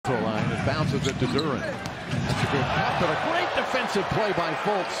throw line and bounces it to Duran. That's a good cut, but a great defensive play by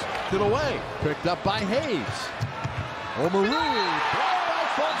Fultz. Get away. Picked up by Hayes. Omaru. Blocked by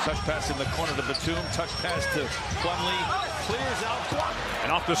Fultz. Touch pass in the corner to Batum. Touch pass to Plumlee. Clears out. Block.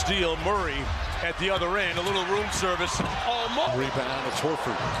 And off the steal, Murray at the other end. A little room service. Almost. Rebound. It's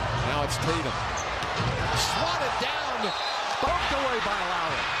Horford. Now it's Tatum. Swatted down. Bumped away by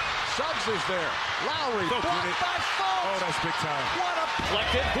Lowry. Suggs is there. Lowry blocked by Fultz. Oh, that's big time. What a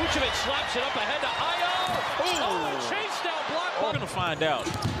Deflected. Vucevic slaps it up ahead to Ayo. Oh, chase down block. We're going to find out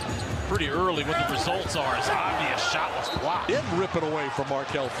pretty early what the results are. His obvious shot was blocked. Didn't rip it away from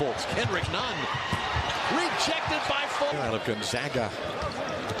Markelle Fultz. Kendrick none. Rejected by Fultz. Out of Gonzaga.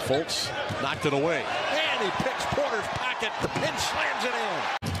 Fultz knocked it away. And he picks Porter's pocket. The pin slams it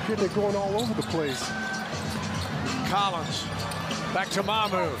in. They're going all over the place. Collins. Back to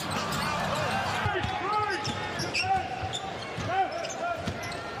Mamu.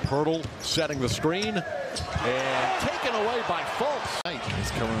 Hurdle setting the screen. And taken away by Fultz.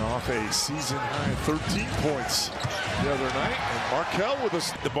 He's coming off a season-high 13 points the other night. And Markelle with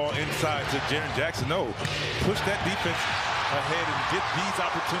the ball inside to Jaren Jackson. No, push that defense ahead and get these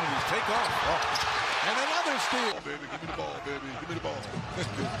opportunities. Take off. Oh. And another steal. Baby, give me the ball, baby. Give me the ball.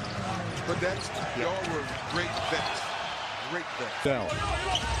 But that's, y'all were great vets. Great vets. Down.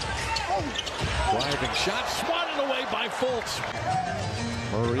 Driving shot, swatted away by Fultz.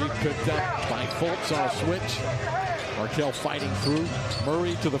 Murray picked up by Fultz on a switch. Markelle fighting through.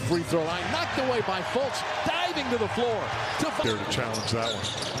 Murray to the free throw line, knocked away by Fultz, diving to the floor. There to challenge that one.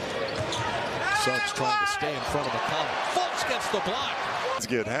 Suggs trying to stay in front of McCollum. Fultz gets the block. Let's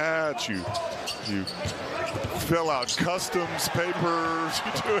get hats. You fill out customs papers.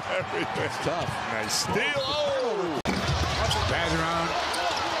 You do everything. It's tough. Nice steal. Oh! Pass around.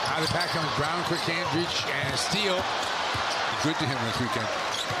 Out of the pack comes Brown. Quick hand reach and a steal. Good to him this weekend.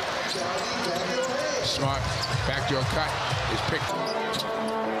 Smart backdoor cut is picked.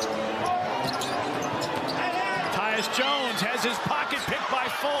 Tyus Jones has his pocket picked by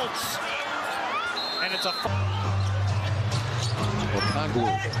Fultz. And it's a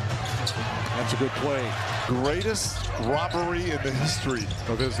That's a good play. Greatest robbery in the history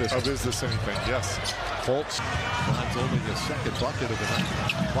of Is This Anything? Yes. Fultz finds only his second bucket of the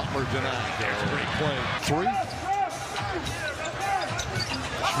night. Butler denied. There's a great play. Three.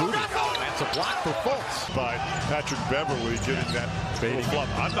 That's a block for Fultz. By Patrick Beverly getting that little flop.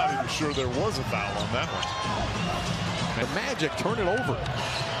 I'm not even sure there was a foul on that one. And Magic turn it over.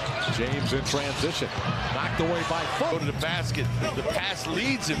 James in transition. Knocked away by Fultz. Go to the basket. The pass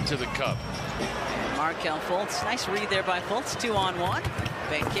leads him to the cup. Markelle Fultz. Nice read there by Fultz. 2-on-1.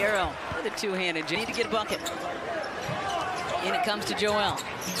 Banchero with a two-handed. You need to get a bucket. In it comes to Joel.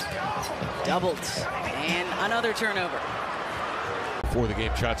 Doubled. And another turnover. Before the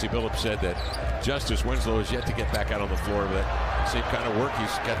game, Chauncey Billups said that Justice Winslow is yet to get back out on the floor. But same kind of work.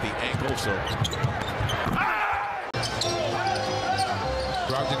 He's got the ankle, so.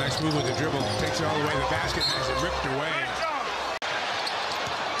 Robbed a nice move with the dribble. Takes it all the way to the basket and has it ripped away.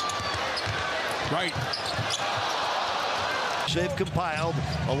 Right. They've compiled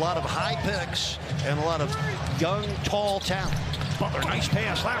a lot of high picks and a lot of young, tall talent. Butler, nice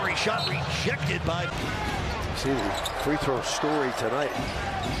pass. Lowry shot rejected by... See the free throw story tonight.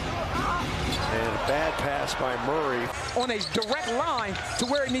 And a bad pass by Murray. On a direct line to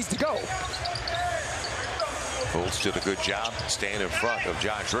where it needs to go. Fultz did a good job staying in front of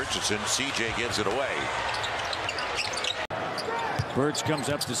Josh Richardson. CJ gives it away. Birch comes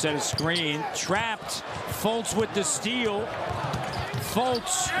up to set a screen. Trapped. Fultz with the steal.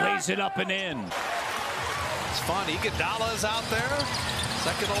 Fultz lays it up and in. It's fun. Iguodala's out there.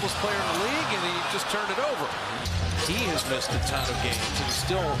 Second oldest player in the league, and he just turned it over. He has missed a ton of games, and he's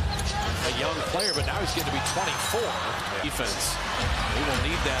still a young player, but now he's getting to be 24. Defense. We will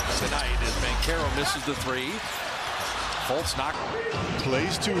need that tonight as Banchero misses the three. Fultz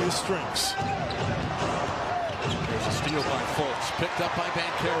plays to his strengths. There's a steal by Fultz, picked up by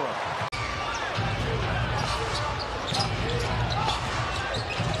Banchero.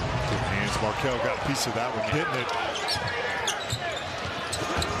 Good hands. Markelle got a piece of that one, hitting it.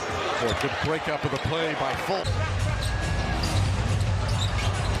 Boy, good breakup of the play by Fultz.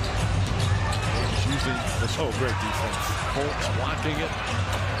 He's using this great defense. Fultz blocking it.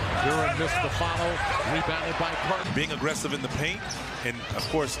 Duran missed the follow. Rebounded by Carter. being aggressive in the paint, and of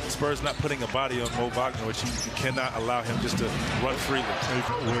course Spurs not putting a body on Mo Wagner, which you cannot allow him just to run freely.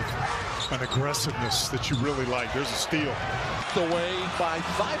 With an aggressiveness that you really like. There's a steal. Away by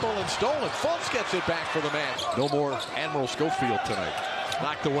Thibault and stolen. Fultz gets it back for the man. No more Admiral Schofield tonight.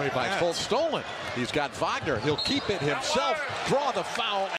 Knocked away by Fultz. Stolen. He's got Wagner. He'll keep it himself. Draw the foul.